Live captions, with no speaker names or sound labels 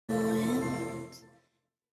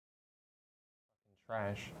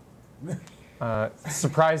trash.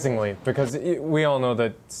 Surprisingly, because we all know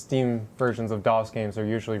that Steam versions of DOS games are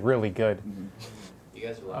usually really good. Mm-hmm. You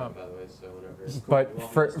guys are live, by the way, so whatever.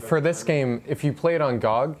 But for this game, if you play it on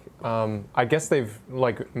GOG, I guess they've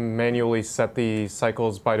like manually set the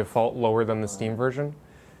cycles by default lower than the Steam version,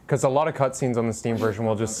 because a lot of cutscenes on the Steam version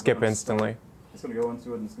will just skip instantly. It's gonna go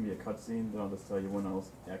into it and it's gonna be a cutscene. Then I'll just tell you when I'll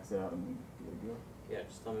exit out and here we go. Yeah,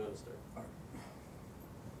 just tell me when to start.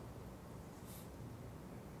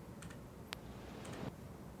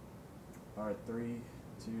 Alright, 3,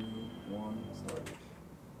 2, 1, start.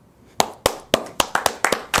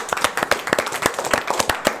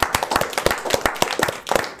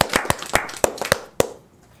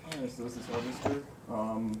 Alright, so this is Harvester.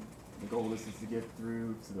 The goal of this is to get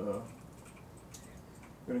through to the...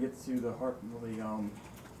 We're gonna get to the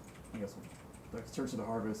I guess the Church of the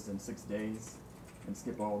Harvest in 6 days and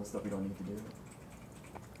skip all the stuff we don't need to do.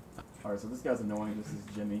 Alright, so this guy's annoying. This is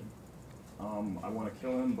Jimmy. I want to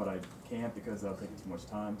kill him, but I can't because that'll take too much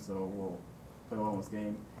time, so we'll play along this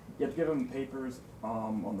game. You have to give him papers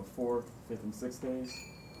on the 4th, 5th, and 6th days,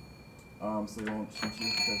 so they won't shoot you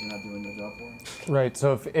because you're not doing their job for him. Right,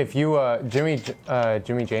 so if you,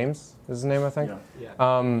 Jimmy James is his name, I think?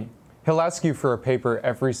 Yeah. He'll ask you for a paper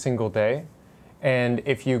every single day, and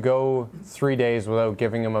if you go 3 days without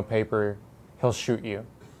giving him a paper, he'll shoot you.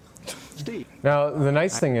 Steve. Now, the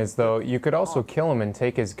nice thing is, though, you could also kill him and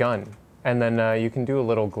take his gun. And then you can do a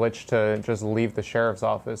little glitch to just leave the sheriff's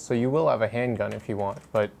office. So you will have a handgun if you want,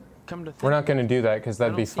 but we're not going to do that because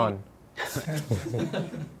that'd be fun.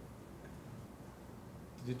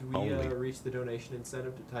 Did we reach the donation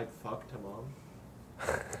incentive to type "fuck" to mom?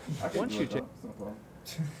 Once you take,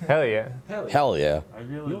 Hell yeah. Hell yeah.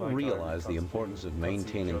 you'll realize the importance of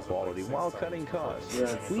maintaining quality while cutting costs.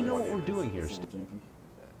 Yeah, We know what we're doing here, Steve.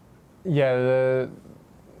 Yeah,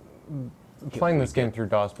 playing this game through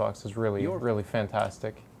DOSBox is really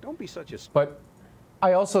fantastic. Don't be such a... But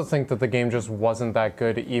I also think that the game just wasn't that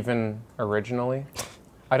good even originally.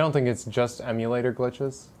 I don't think it's just emulator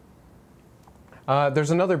glitches. There's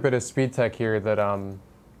another bit of speed tech here that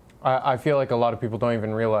I feel like a lot of people don't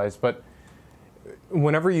even realize, but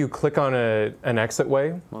whenever you click on an exit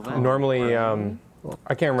way, normally,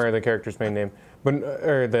 I can't remember the character's main name,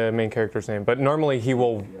 or the main character's name, but normally he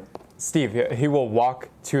will... Steve, he will walk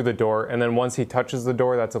to the door, and then once he touches the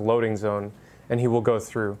door, that's a loading zone, and he will go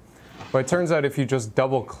through. But it turns out if you just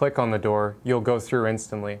double click on the door, you'll go through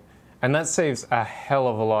instantly. And that saves a hell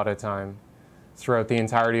of a lot of time throughout the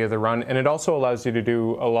entirety of the run, and it also allows you to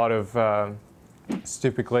do a lot of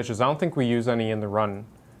stupid glitches. I don't think we use any in the run.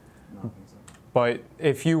 But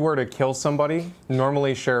if you were to kill somebody,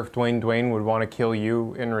 normally Sheriff Dwayne would want to kill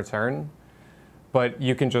you in return, but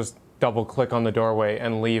you can just double click on the doorway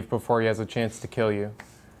and leave before he has a chance to kill you.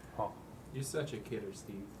 Oh, you're such a kidder,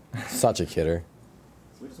 Steve. Such a kidder.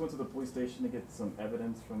 So we just went to the police station to get some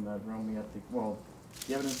evidence from that room. We had the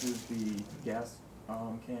evidence is the gas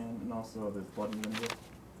can and also there's blood in it, which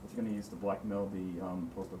we're going to use to blackmail the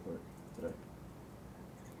postal clerk today.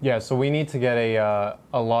 Yeah, so we need to get a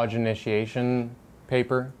lodge initiation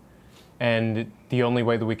paper, and the only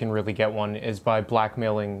way that we can really get one is by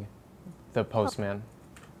blackmailing the postman.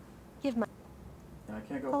 And I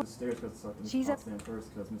can't go up the stairs because it's talking to Mrs. Potsdam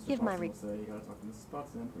first because Mr. Potsdam will say you gotta talk to Mrs.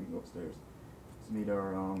 Potsdam before you can go upstairs to meet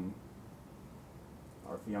our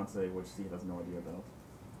fiance, which she has no idea about.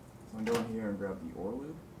 So I'm going here and grab the ore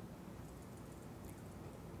lube,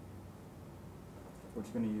 which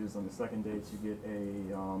you're gonna use on the second day to get a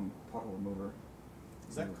pothole remover.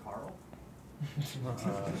 Is that Carl?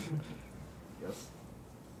 Yes.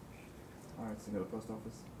 Alright, so go to the post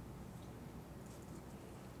office.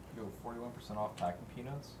 Yo, 41% off packing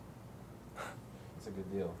peanuts? That's a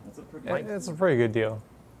good deal. That's a pretty good It's a pretty good deal.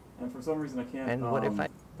 And for some reason I can't And what if I...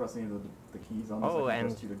 press any of the keys on this. I can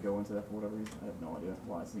press 2 to go into that for whatever reason. I have no idea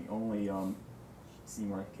why. It's the only scene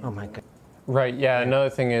where I can't Oh my god. Right, yeah, another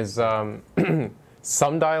thing is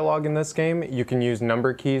some dialogue in this game, you can use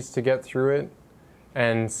number keys to get through it,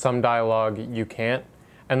 and some dialogue you can't.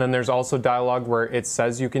 And then there's also dialogue where it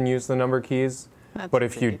says you can use the number keys, but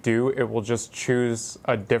if you do, it will just choose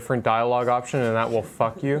a different dialogue option, and that will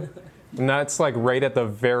fuck you. And that's like right at the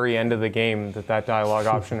very end of the game that dialogue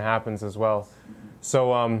option happens as well.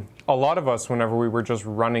 So a lot of us, whenever we were just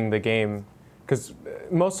running the game, because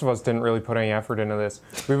most of us didn't really put any effort into this,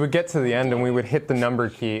 we would get to the end and we would hit the number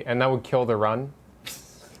key, and that would kill the run.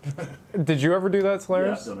 Did you ever do that,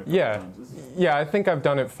 Tolarus? Yeah, I've done it a couple times. Yeah, I think I've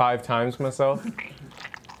done it 5 times myself.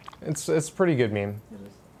 It's a pretty good meme. It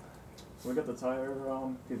is. So we got the tire,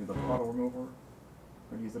 the bottle remover.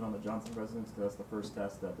 We're going to use it on the Johnson residence because that's the first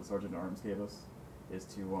task that the Sergeant at Arms gave us, is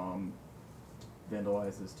to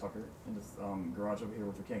vandalizes Tucker in this garage over here,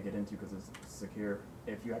 which we can't get into because it's secure.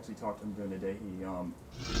 If you actually talk to him during the day, he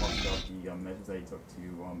talks about the measures that he took to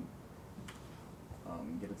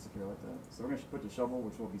get it secure like that. So we're going to put the shovel,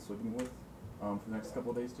 which we'll be sweeping with for the next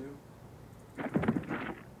couple of days too.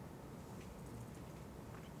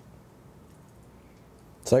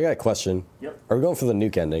 So I got a question. Yep. Are we going for the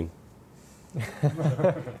nuke ending?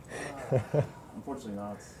 Unfortunately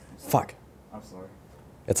not. Fuck. I'm sorry.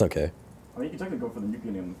 It's okay. I mean, you can technically go for the nuke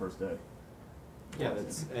ending on the first day. Yeah,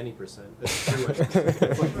 that's any percent. That's true.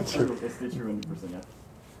 It's the true 100%, yeah.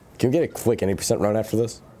 Can we get a quick any percent run after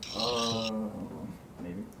this?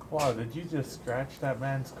 Maybe. Wow, did you just scratch that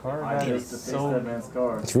man's car? I That just is defaced so. that man's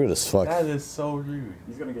car. It's rude as fuck. That is so rude.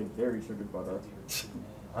 He's gonna get very triggered by that.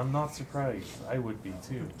 I'm not surprised. I would be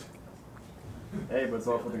too. Hey, but it's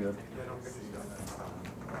all for the good.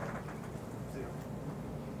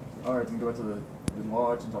 Alright, we can go back to the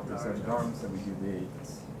lodge and talk to the Sergeant Arms, and we do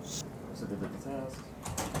so they did the task.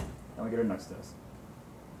 And we get our next test.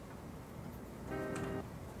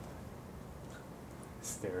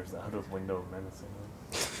 Stares out of window menacingly.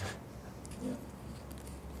 Yeah.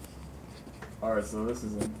 Alright, so this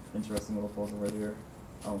is an interesting little puzzle right here.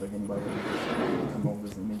 I don't think anybody would come over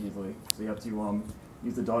this immediately. So you have to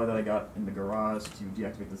use the dollar that I got in the garage to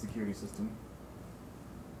deactivate the security system.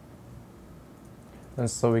 And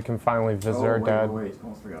so we can finally visit our wait, dad. Wait,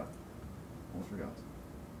 almost forgot.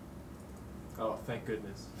 Oh, thank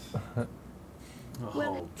goodness.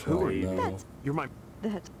 Well, Who are you? That's You're my.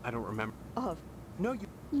 that I don't remember. of No, you.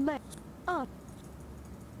 let up.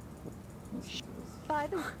 Let's see this. By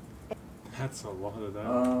the way, That's a lot of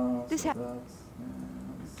that. This So hap- that's,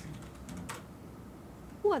 let's see.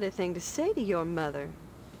 what a thing to say to your mother.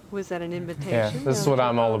 Was that an invitation? Yeah, this is what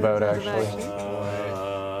I'm all about, actually.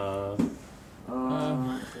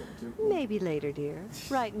 Maybe later, dear.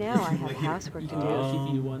 Right now, I have housework to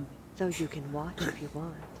do. Though you can watch if you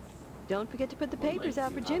want. Don't forget to put the papers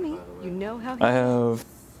out for Jimmy. You know how he... I have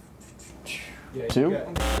Yeah, two. You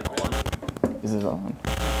got, Is it on?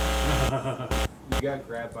 you got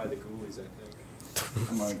grabbed by the ghoulies, I think.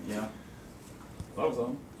 I'm like, yeah. That was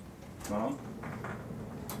on. Not on?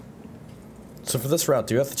 So for this route,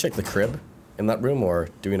 do we have to check the crib in that room, or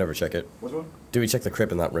do we never check it? Which one? Do we check the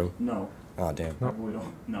crib in that room? No. Oh, damn. Probably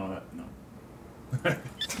don't. No.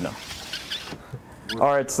 No.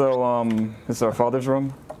 Alright, so this is our father's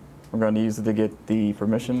room. We're going to use it to get the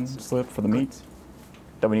permission slip for the meet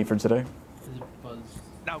that we need for today.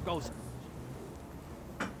 Now goes.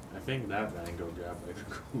 I think that man go grab like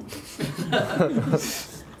the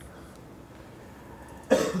coolest.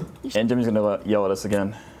 And Jimmy's going to yell at us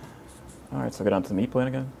again. Alright, so go down to the meet plan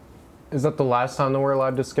again. Is that the last time that we're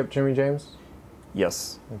allowed to skip Jimmy James?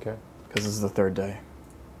 Yes, Okay. because this is the third day.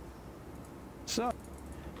 So.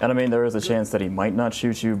 And I mean, there is a chance that he might not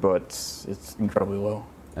shoot you, but it's incredibly low.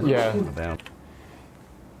 Yeah.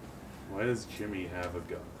 Why does Jimmy have a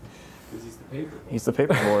gun? Because he's the paper. He's the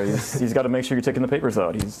paper boy. he's got to make sure you're taking the papers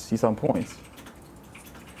out. He's on point.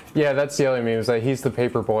 Yeah, that's the other meme, is that he's the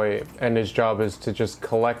paper boy, and his job is to just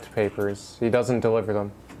collect papers. He doesn't deliver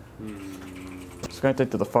them. Just going to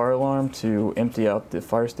take to the fire alarm to empty out the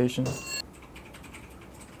fire station.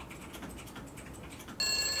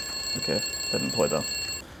 Okay, that didn't play though.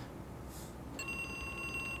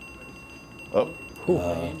 Oh.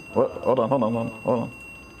 What? Hold on.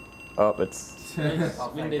 Oh, it's...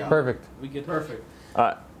 Perfect. We get Perfect.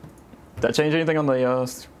 Did that change anything on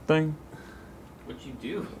the thing? what you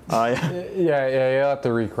do. Yeah, you'll have to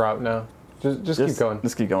recrop now. Just keep going.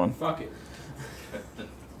 Just keep going. Fuck it.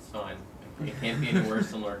 It's fine. It can't be any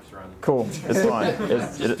worse than Lurk's run. Cool, it's fine.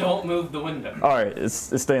 Just don't move the window. Alright,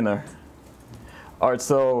 it's staying there. Alright,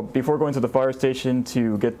 so before going to the fire station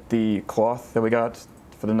to get the cloth that we got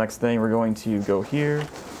for the next thing, we're going to go here,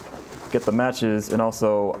 get the matches, and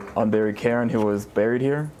also unbury Karen, who was buried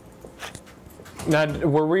here. Now,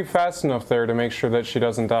 were we fast enough there to make sure that she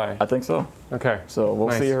doesn't die? I think so. Okay. So we'll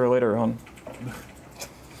Nice. see her later on.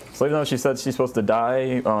 So even though she said she's supposed to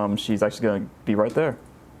die, she's actually going to be right there,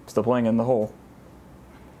 still playing in the hole.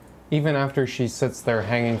 Even after she sits there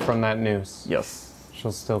hanging from that noose, Yes.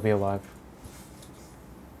 she'll still be alive.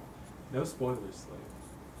 No spoilers,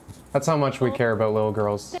 Slade. That's how much we care about little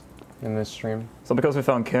girls in this stream. So because we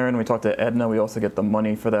found Karen, we talked to Edna, we also get the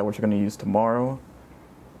money for that, which we're going to use tomorrow.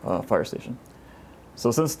 Fire station.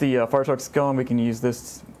 So since the fire truck's gone, we can use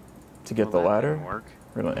this to get the ladder.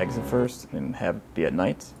 We're going to exit first and be at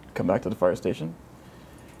night. Come back to the fire station.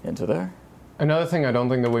 Into there. Another thing I don't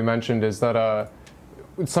think that we mentioned is that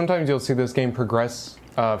sometimes you'll see this game progress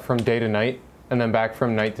from day to night and then back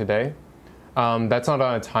from night to day. That's not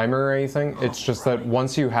on a timer or anything. It's just that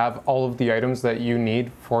once you have all of the items that you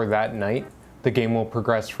need for that night, the game will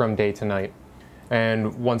progress from day to night.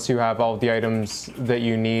 And once you have all of the items that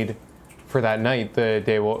you need for that night,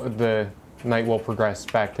 the night will progress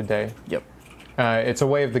back to day. Yep. It's a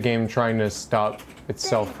way of the game trying to stop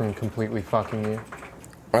itself from completely fucking you.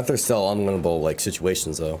 Aren't there still unwinnable like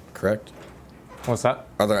situations though? Correct? What's that?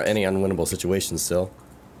 Are there any unwinnable situations still?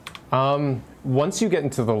 Once you get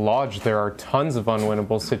into the lodge, there are tons of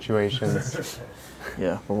unwinnable situations.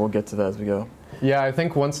 Yeah, but we'll get to that as we go. Yeah, I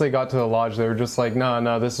think once they got to the lodge, they were just like,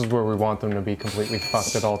 no, this is where we want them to be completely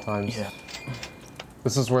fucked at all times. Yeah.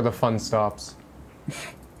 This is where the fun stops.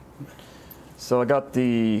 So I got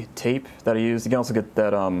the tape that I used. You can also get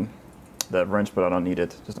that that wrench, but I don't need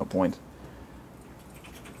it. There's no point.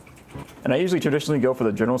 And I usually traditionally go for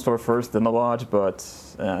the general store first, then the lodge, but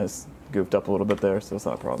it's goofed up a little bit there, so it's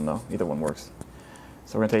not a problem though. Either one works.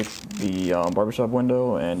 So we're gonna take the barbershop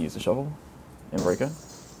window and use the shovel and break it.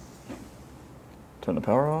 Turn the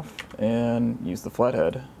power off and use the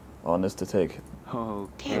flathead on this to take the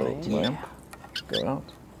lamp, go out,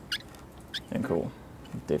 and cool.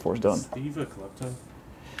 Day 4 is done. Steve a klepto?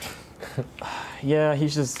 Yeah,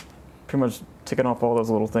 he's just pretty much ticking off all those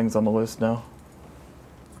little things on the list now.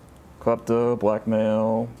 Klepto,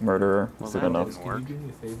 blackmail, murderer. Well, Soon enough. Can you do me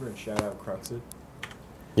a favor and shout out Cruxit?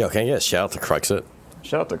 Yo, can I get a shout out to Cruxit?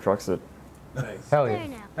 Shout out to Cruxit. Thanks. Hell yeah.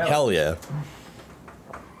 Hell yeah.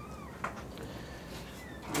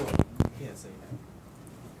 Can't say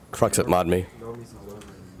that. Cruxit mod me.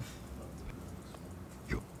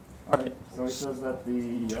 Alright, so it says that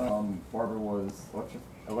the barber was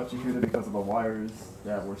electrocuted because of the wires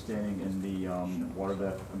that were standing in the water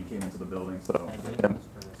depth when you came into the building. So,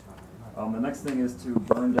 the next thing is to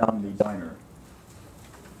burn down the diner.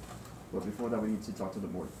 But before that, we need to talk to the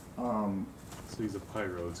board. So he's a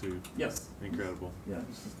pyro too. Yes. Incredible. Yeah,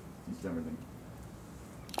 he's everything.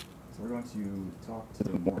 So we're going to talk to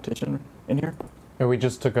the mortician in here. And we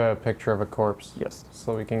just took a picture of a corpse. Yes.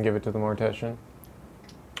 So we can give it to the mortician.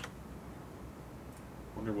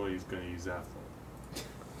 Wonder what he's gonna use that for.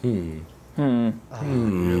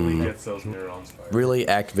 Really gets those neurons fired. Really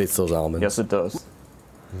activates those elements. Yes, it does.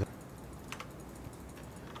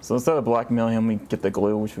 So instead of blackmailing him, we get the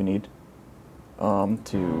glue, which we need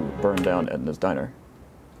to burn down Edna's diner.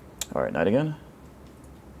 All right, night again.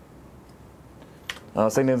 Same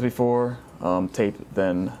thing as before. Tape,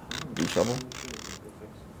 then the shovel.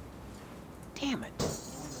 Damn it.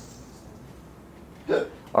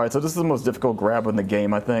 All right, so this is the most difficult grab in the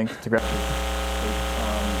game, I think, to grab.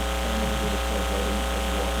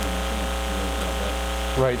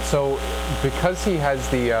 Right, so because he has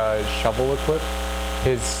the shovel equipped,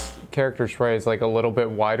 his character spray is like a little bit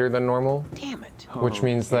wider than normal. Damn it. Which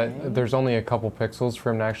means that there's only a couple pixels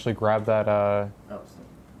for him to actually grab that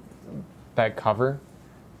that cover.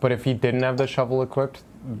 But if he didn't have the shovel equipped,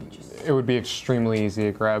 it would be extremely easy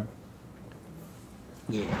to grab.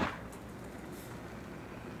 Yeah.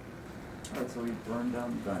 Alright, so we burned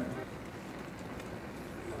down the diner.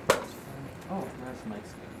 Oh, that's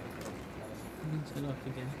nice. Turn off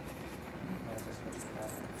again.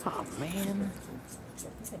 Oh man. I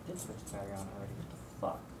think I did switch the battery on already.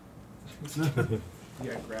 What the fuck? You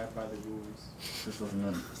got grabbed by the ghouls. This doesn't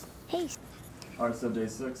end. Hey. Alright, so day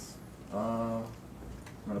 6. We're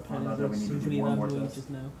gonna find out that we need to do one more test. Just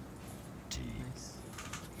now.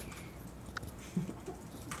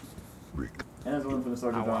 Anna's one for the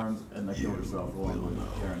Sergeant at Arms, and they killed herself along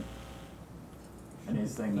with Karen. And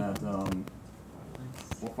he's saying that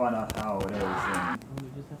we'll find out how it is, and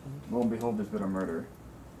lo and behold, there's been a murder.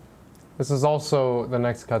 This is also, the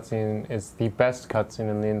next cutscene is the best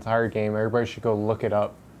cutscene in the entire game. Everybody should go look it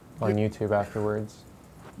up on YouTube afterwards.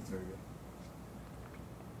 It's very good.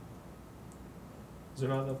 Is there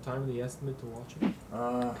not enough time in the estimate to watch it?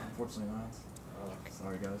 Unfortunately not.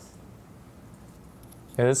 Sorry guys.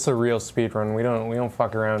 Yeah, this is a real speed run. We don't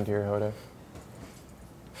fuck around here, Hoda.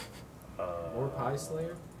 More Pie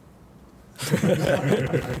Slayer?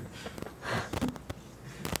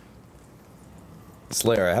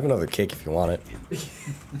 Slayer, I have another cake if you want it.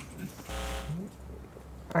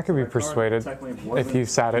 I could be persuaded if you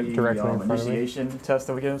sat it directly in front of me. Initiation test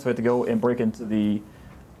that we gave, so we had to go and break into the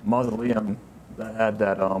mausoleum that had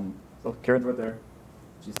that. So Karen's right there.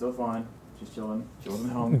 She's still fine. She's chilling. She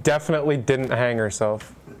wasn't hung. Definitely didn't hang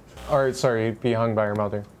herself. Or, sorry, be hung by her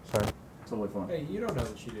mother. Sorry. Totally fine. Hey, you don't know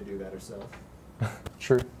that she didn't do that herself.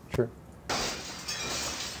 True, true.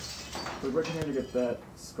 So we break in here to get that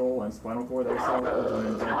skull and spinal cord that we saw. It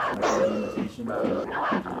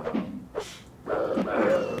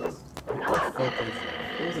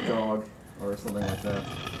was a dog or something like that.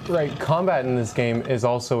 Right, combat in this game is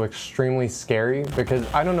also extremely scary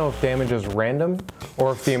because I don't know if damage is random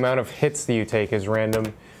or if the amount of hits that you take is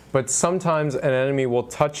random, but sometimes an enemy will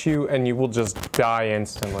touch you and you will just die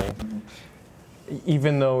instantly.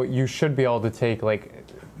 Even though you should be able to take like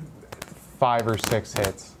 5 or 6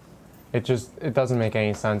 hits. It doesn't make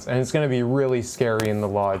any sense. And it's going to be really scary in the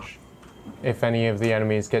lodge if any of the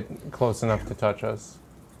enemies get close enough to touch us.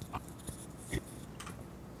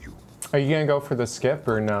 Are you going to go for the skip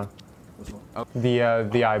or no? The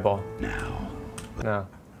eyeball. No,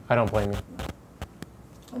 I don't blame you.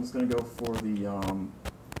 I'm just going to go for the, I'll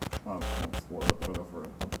go for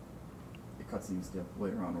a cutscene skip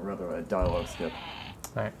later on, or rather a dialogue skip.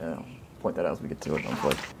 Alright. I'll point that out as we get to it. I'm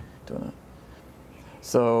like doing that.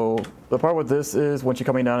 So the part with this is once you're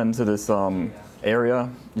coming down into this area,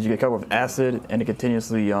 you get covered with acid and it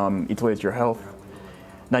continuously eats away at your health.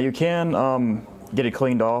 Now you can get it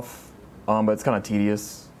cleaned off, but it's kind of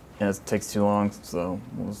tedious and it takes too long, so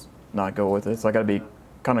we'll just not go with it. So I gotta be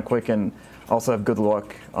kind of quick and also have good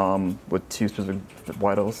luck with 2 specific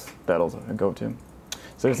battles I go to.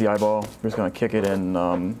 So there's the eyeball. We're just gonna kick it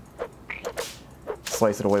and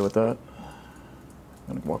slice it away with that.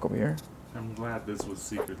 I'm gonna walk over here. I'm glad this was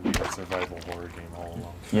secretly a survival horror game all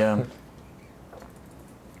along. Yeah.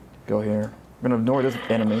 Go here. I'm gonna ignore this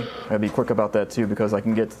enemy. I gotta be quick about that too because I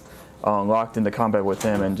can get locked into combat with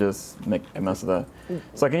him and just make a mess of that.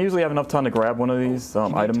 So I can usually have enough time to grab one of these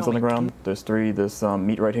items on the ground. There's 3. This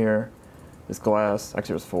meat right here, this glass.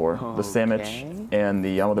 Actually, there's 4. The sandwich and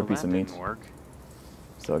the other piece of meat.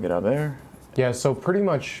 So I'll get out of there. Yeah. So pretty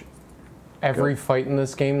much every fight in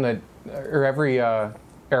this game or every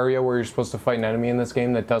area where you're supposed to fight an enemy in this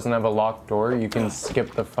game that doesn't have a locked door, you can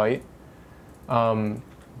skip the fight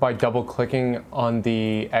by double clicking on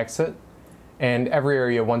the exit. And every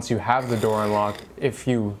area, once you have the door unlocked, if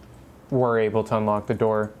you were able to unlock the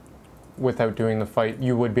door without doing the fight,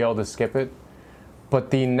 you would be able to skip it. But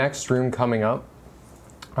the next room coming up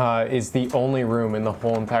is the only room in the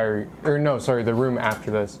whole entire, or no, sorry, the room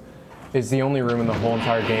after this is the only room in the whole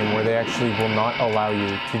entire game where they actually will not allow you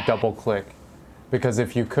to double click. Because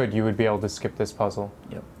if you could, you would be able to skip this puzzle.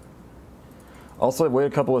 Yep. Also, wait a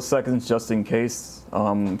couple of seconds just in case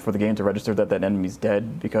for the game to register that enemy's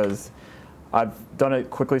dead, because I've done it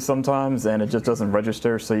quickly sometimes and it just doesn't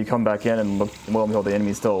register. So you come back in and look, well, behold, the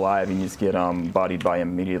enemy's still alive, and you just get bodied by him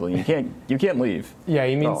immediately. You can't leave. Yeah,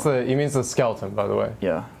 he means the skeleton, by the way.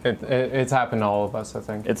 Yeah. It's happened to all of us, I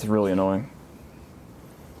think. It's really annoying.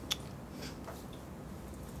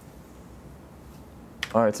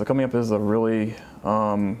 All right, so coming up is a really, it's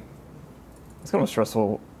kind of a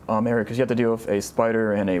stressful area because you have to deal with a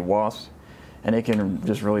spider and a wasp, and it can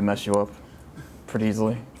just really mess you up pretty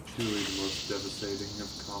easily. 2 of the most devastating of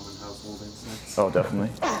common household insects. Oh, definitely.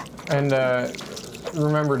 And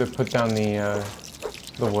remember to put down the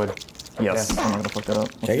wood. Yes, Yeah. I'm not gonna fuck that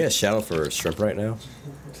up. Can I get a shout out for shrimp right now?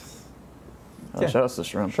 Yeah. Shout out to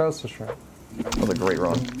Shrimp. Shout out to Shrimp. That was a great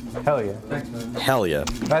run. Hell yeah. Hell yeah.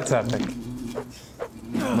 That's epic.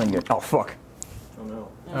 Oh, fuck. Oh no.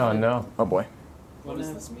 Oh no. Oh boy. What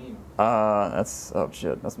does this mean? That's, oh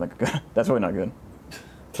shit, that's not good. That's really not good.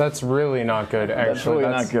 That's really not good, actually. That's really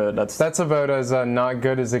not good. That's about as not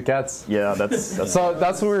good as it gets. Yeah, that's So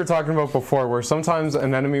that's what we were talking about before, where sometimes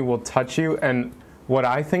an enemy will touch you, and what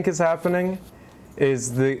I think is happening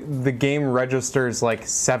is the game registers like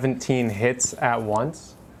 17 hits at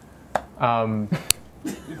once. And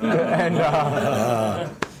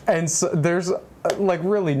so there's like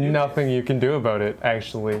really nothing you can do about it,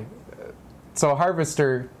 actually. So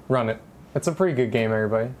Harvester, run it. It's a pretty good game,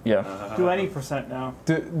 everybody. Yeah. Do any % now.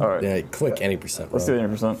 All right. Yeah, click any percent. Let's do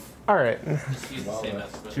 80%. All right. Use the same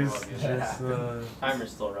estimate.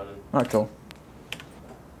 Timer's still running. All right, cool.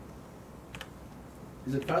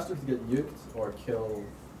 Is it faster to get nuked or kill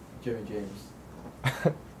Jimmy James?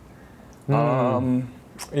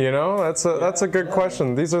 You know, that's a good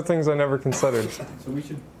question. These are things I never considered. So we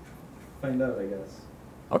should find out, I guess.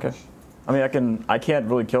 Okay. I mean, I can't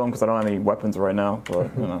really kill him because I don't have any weapons right now,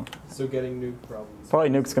 but, you know. So getting nuked probably. Probably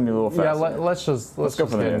nuke's gonna be a little faster. Yeah, let's go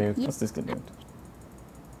for the get nuke. nuked. Let's just get nuked.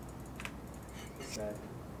 Sad.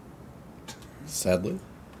 Sadly.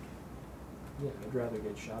 Yeah, I'd rather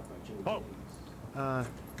get shot by Jimmy James.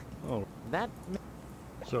 That.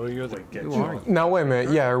 So you're the Now wait a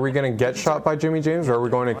minute. Yeah, are we gonna get shot by Jimmy James, or are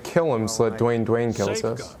we going to kill him so that Dwayne kills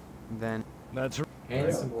us? Then. That's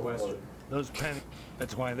Handsome question. those panic.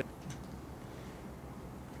 That's why they.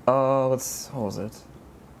 What was it?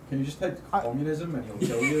 Can you just type communism and he'll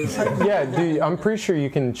kill you? Yeah, dude, I'm pretty sure you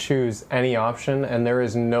can choose any option, and there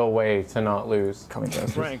is no way to not lose.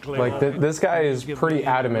 Frankly, Like, this guy is pretty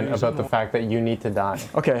adamant about the fact that you need to die.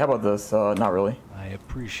 Okay, how about this? Not really. I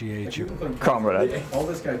appreciate you. Comrade. All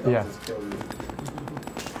this guy does Yeah. is kill you.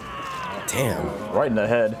 Damn. Right in the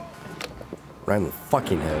head. Right in the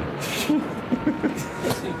fucking head.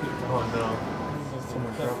 Oh no.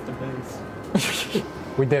 Someone dropped the base.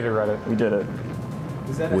 We did it, Reddit. We did it.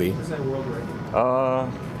 Is that We. a percent world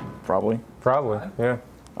record? Probably. Probably, yeah.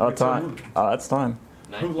 Time. It's time.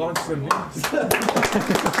 Who launched the news?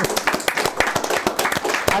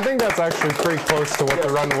 I think that's actually pretty close to what the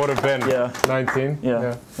run would have been. Yeah. 19.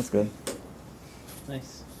 Yeah, that's good.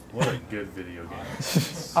 Nice. What a good video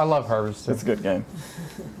game. I love Harvester. It's a good game.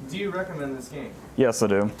 Do you recommend this game? Yes, I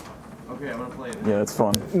do. Okay, I'm gonna play it. Yeah, it's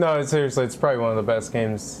fun. No, seriously, it's probably one of the best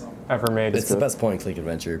games ever made. It's the best point-and-click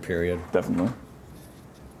adventure, period. Definitely.